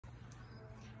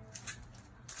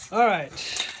All right,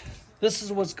 this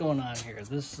is what's going on here.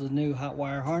 This is a new hot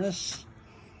wire harness.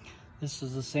 This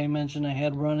is the same engine I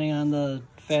had running on the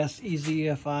Fast Easy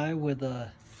EFI with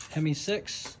a Hemi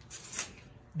 6.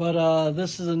 But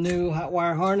this is a new hot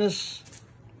wire harness.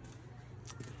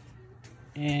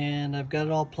 And I've got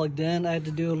it all plugged in. I had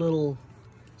to do a little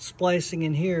splicing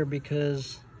in here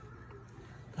because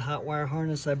the hot wire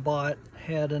harness I bought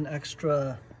had an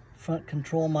extra front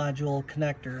control module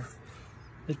connector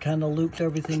that kind of looped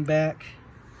everything back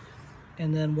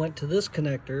and then went to this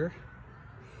connector.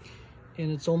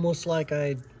 And it's almost like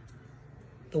the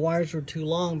wires were too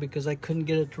long because I couldn't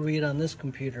get it to read on this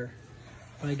computer.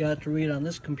 But I got it to read on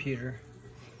this computer,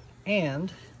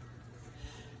 and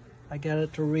I got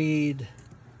it to read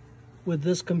with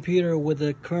this computer with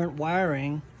the current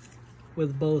wiring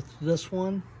with both this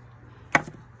one,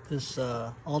 this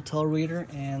Altel reader,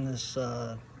 and this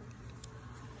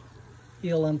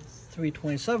ELM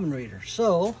 327 reader.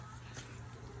 So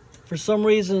for some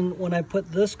reason, when I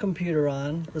put this computer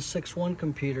on, the 6.1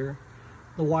 computer,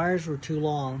 the wires were too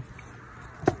long.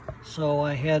 So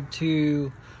I had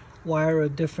to wire a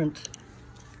different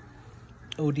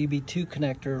ODB2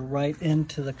 connector right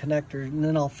into the connector, and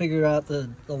then I'll figure out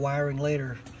the wiring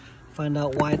later, find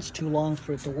out why it's too long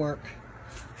for it to work.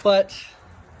 But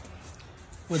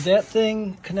with that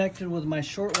thing connected with my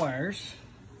short wires,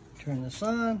 turn this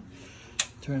on,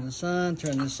 turn this on,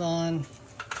 turn this on,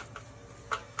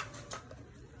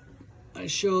 I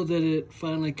show that it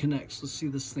finally connects. Let's see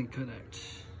this thing connect.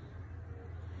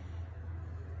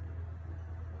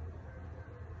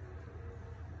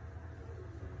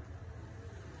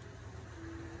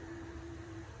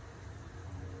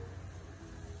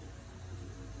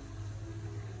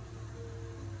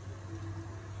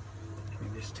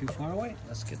 Maybe it's too far away.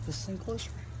 Let's get this thing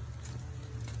closer.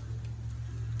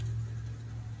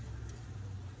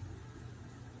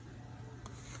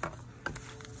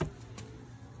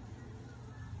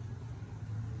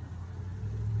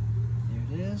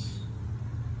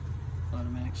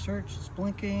 Automatic search is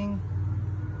blinking,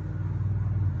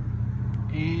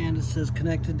 and it says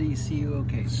connected to ECU.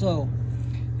 Okay, so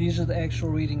these are the actual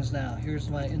readings now. Here's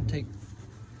my intake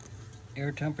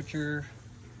air temperature.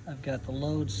 I've got the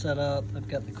load set up. I've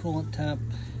got the coolant temp.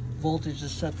 Voltage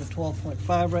is set to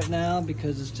 12.5 right now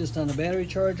because it's just on the battery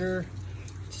charger.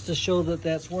 Just to show that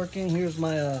that's working, here's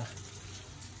my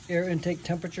air intake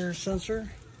temperature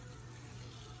sensor,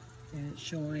 and it's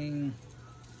showing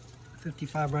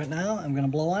 55 right now. I'm gonna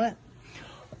blow on it.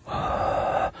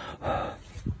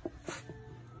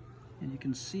 And you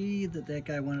can see that that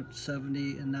guy went up to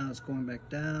 70 and now it's going back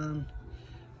down.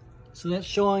 So that's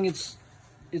showing it's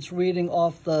reading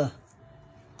off the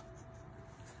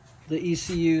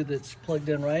ECU that's plugged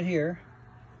in right here.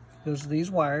 Those are these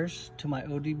wires to my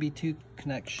ODB2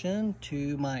 connection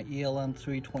to my ELM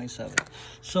 327.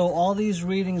 So all these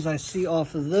readings I see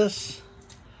off of this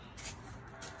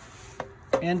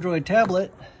Android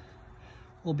tablet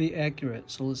will be accurate.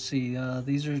 So let's see,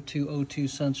 these are two O2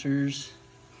 sensors,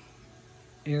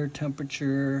 air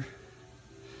temperature,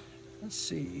 let's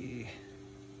see.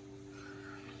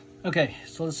 Okay,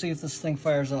 so let's see if this thing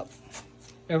fires up.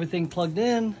 Everything plugged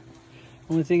in.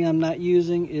 Only thing I'm not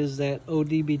using is that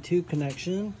ODB2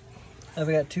 connection. I've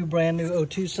got two brand new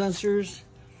O2 sensors.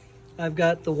 I've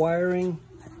got the wiring.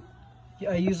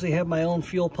 I usually have my own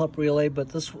fuel pump relay, but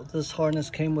this harness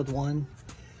came with one.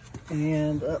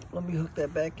 And let me hook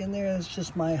that back in there. It's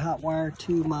just my hot wire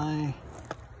to my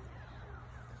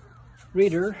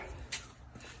reader.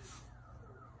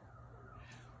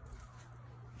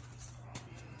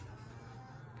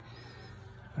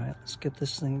 All right, let's get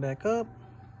this thing back up.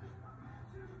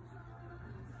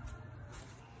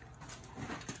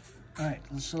 All right,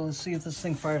 so let's see if this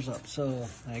thing fires up. So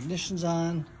my ignition's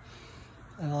on.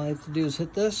 All I have to do is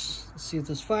hit this. Let's see if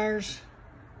this fires.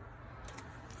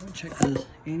 Let me check the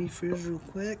antifreeze real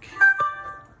quick.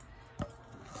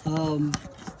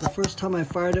 The first time I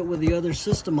fired it with the other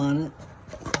system on it,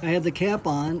 I had the cap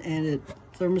on and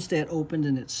thermostat opened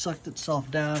and it sucked itself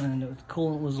down and the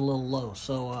coolant was a little low.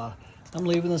 So I'm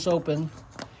leaving this open,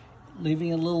 leaving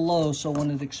it a little low so when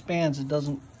it expands it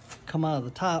doesn't come out of the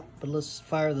top. But let's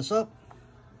fire this up.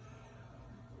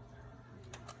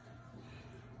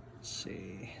 Let's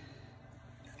see.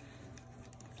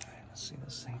 All right, let's see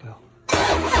this thing go.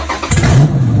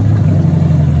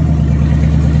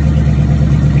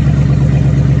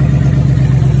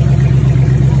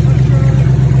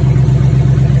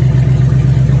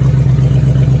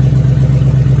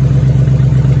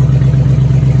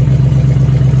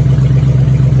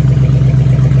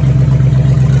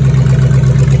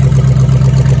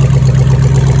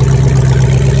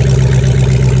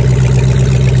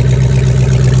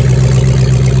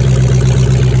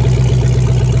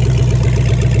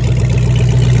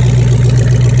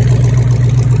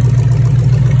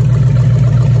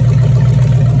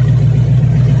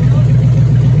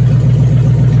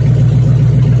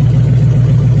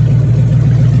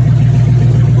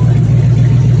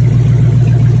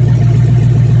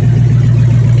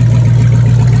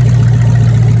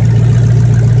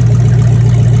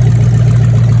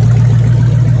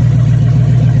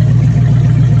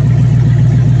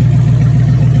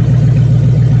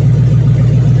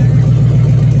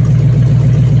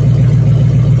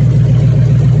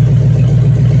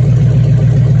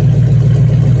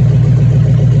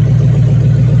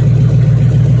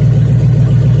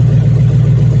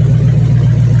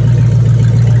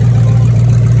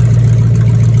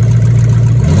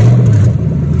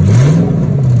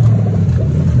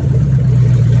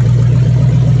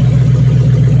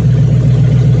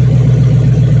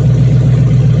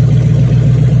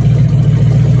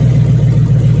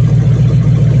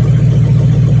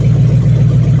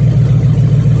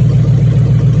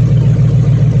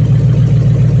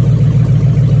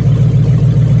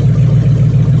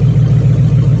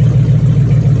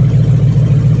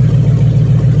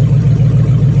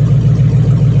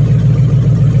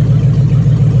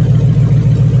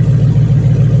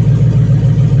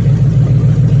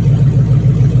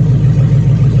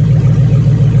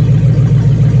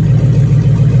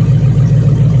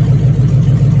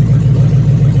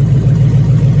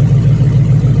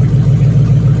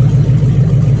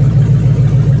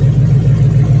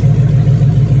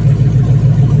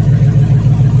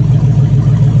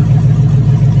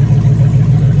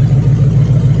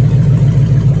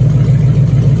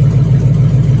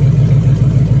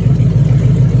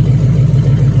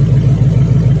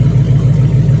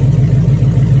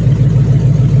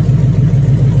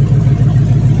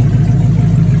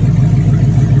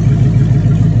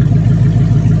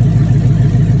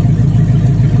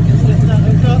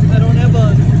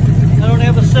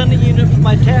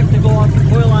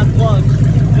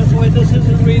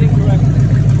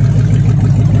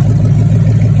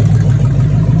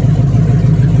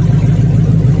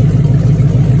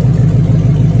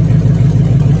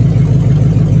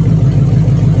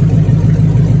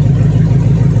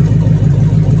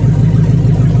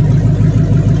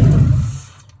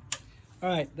 All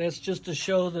right, that's just to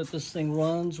show that this thing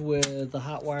runs with the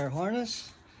hot wire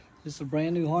harness. This is a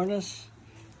brand new harness.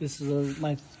 This is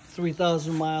my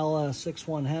 3,000 mile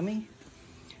 6.1 Hemi.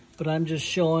 But I'm just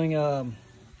showing that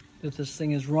this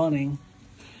thing is running.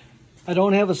 I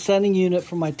don't have a sending unit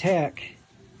for my tack.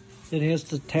 It has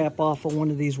to tap off of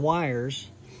one of these wires,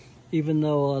 even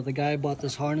though the guy I bought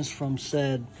this harness from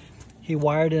said he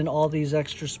wired in all these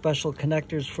extra special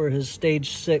connectors for his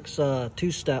stage 6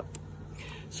 two-step.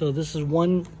 So this is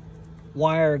one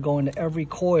wire going to every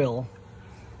coil,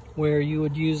 where you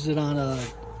would use it on a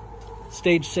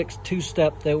stage 6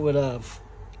 two-step that would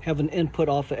have an input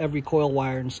off of every coil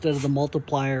wire instead of the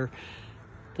multiplier,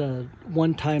 the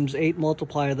 1x8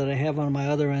 multiplier that I have on my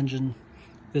other engine.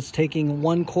 It's taking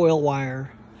one coil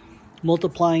wire,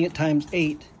 multiplying it times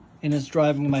 8, and it's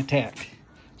driving my tack.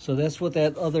 So that's what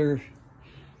that other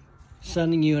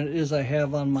sending unit is I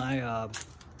have on my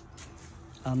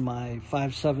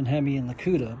 5.7 Hemi in the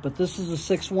CUDA. But this is a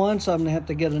 6.1, so I'm gonna have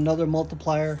to get another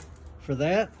multiplier for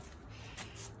that.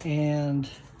 And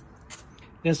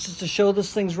it's just to show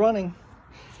this thing's running.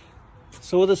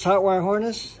 So with this hot wire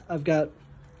harness, I've got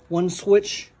one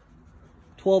switch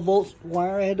 12 volt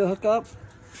wire I had to hook up.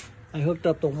 I hooked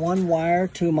up the one wire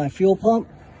to my fuel pump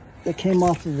that came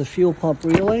off of the fuel pump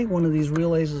relay. One of these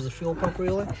relays is a fuel pump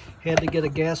relay. Had to get a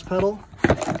gas pedal.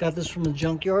 Got this from the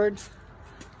junkyard.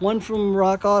 One from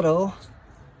Rock Auto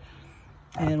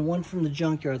and one from the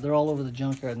junkyard. They're all over the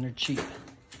junkyard and they're cheap.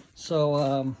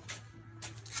 So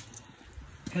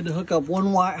had to hook up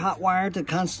one hot wire to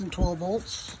constant 12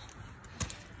 volts.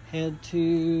 Had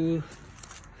to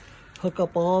hook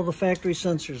up all the factory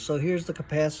sensors. So here's the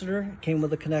capacitor. It came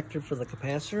with a connector for the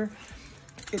capacitor.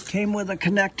 It came with a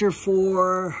connector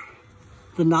for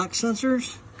the knock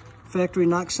sensors, factory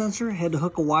knock sensor. Had to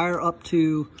hook a wire up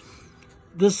to,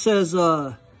 this says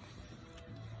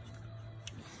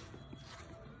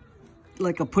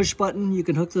like a push button. You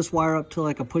can hook this wire up to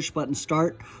like a push button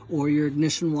start or your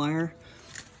ignition wire.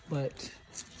 But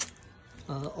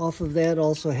off of that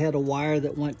also had a wire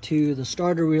that went to the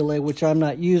starter relay, which I'm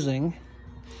not using.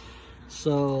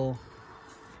 So,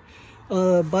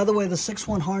 by the way, the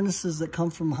 6.1 harnesses that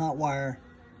come from Hotwire,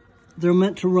 they're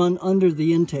meant to run under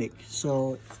the intake.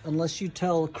 So unless you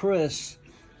tell Chris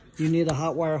you need a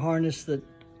Hotwire harness that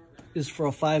is for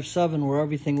a 5.7 where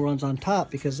everything runs on top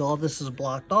because all this is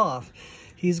blocked off,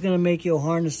 he's going to make you a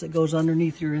harness that goes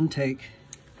underneath your intake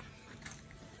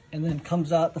and then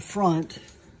comes out the front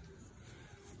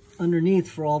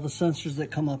underneath for all the sensors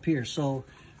that come up here. So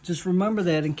just remember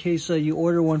that in case you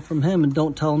order one from him, and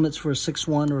don't tell him it's for a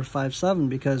 6.1 or a 5.7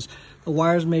 because the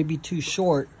wires may be too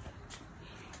short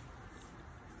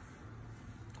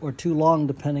or too long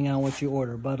depending on what you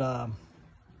order. But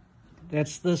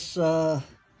that's this, I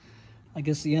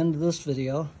guess, the end of this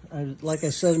video. Like I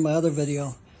said in my other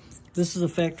video, this is a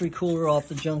factory cooler off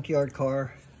the junkyard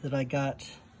car that I got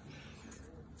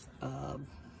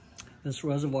this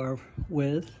reservoir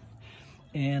with,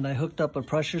 and I hooked up a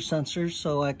pressure sensor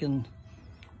so I can,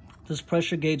 this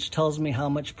pressure gauge tells me how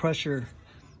much pressure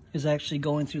is actually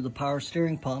going through the power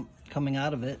steering pump coming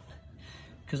out of it,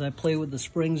 because I play with the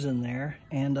springs in there.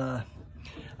 And I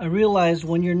realized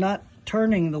when you're not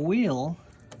turning the wheel,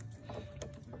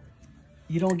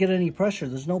 you don't get any pressure.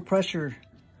 There's no pressure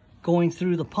going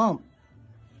through the pump,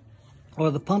 or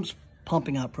the pump's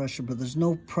pumping out pressure, but there's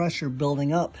no pressure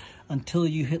building up until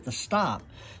you hit the stop.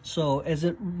 So as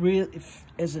it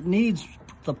needs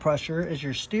the pressure as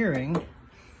you're steering,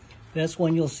 that's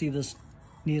when you'll see this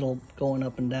needle going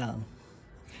up and down.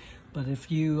 But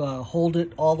if you hold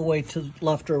it all the way to the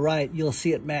left or right, you'll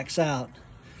see it max out.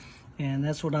 And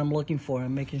that's what I'm looking for.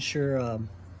 I'm making sure,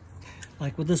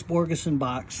 like with this Borgeson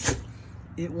box,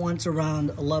 it wants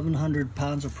around 1,100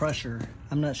 pounds of pressure.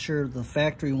 I'm not sure the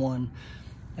factory one.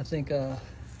 I think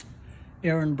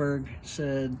Ehrenberg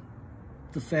said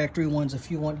the factory ones,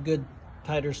 if you want good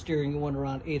tighter steering, you want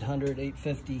around 800,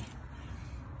 850.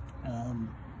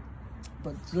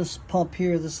 But this pump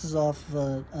here, this is off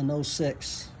an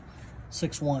 06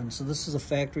 6.1. So this is a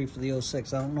factory for the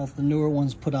 06. I don't know if the newer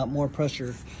ones put out more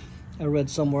pressure. I read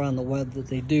somewhere on the web that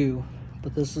they do,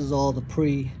 but this is all the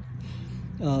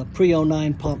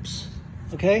pre-09 pumps.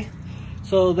 Okay,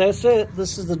 so that's it.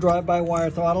 This is the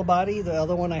drive-by-wire throttle body. The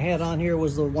other one I had on here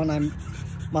was the one I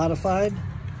modified.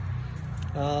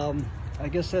 I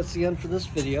guess that's the end for this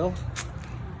video.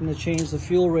 I'm going to change the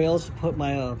fuel rails to put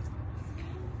my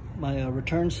my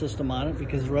return system on it,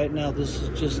 because right now this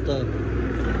is just the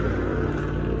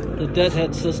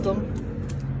deadhead system.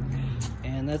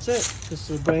 And that's it. This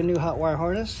is a brand new hot wire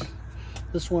harness.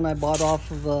 This one I bought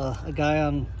off of a guy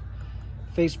on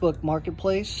Facebook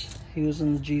Marketplace. He was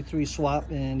in the G3 Swap,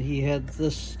 and he had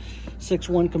this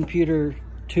 6.1 computer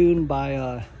tuned by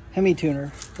a Hemi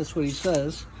tuner. That's what he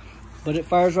says. But it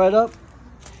fires right up.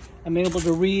 I'm able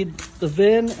to read the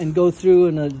VIN and go through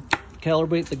and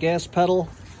calibrate the gas pedal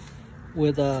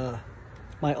with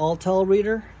my Altel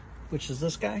reader, which is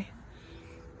this guy.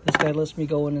 This guy lets me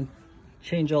go in and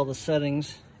change all the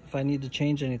settings if I need to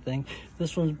change anything.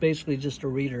 This one's basically just a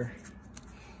reader.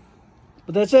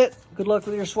 But that's it. Good luck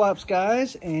with your swaps,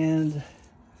 guys. And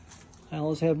I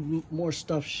always have more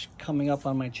stuff coming up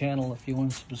on my channel if you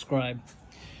want to subscribe.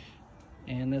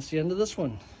 And that's the end of this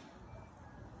one.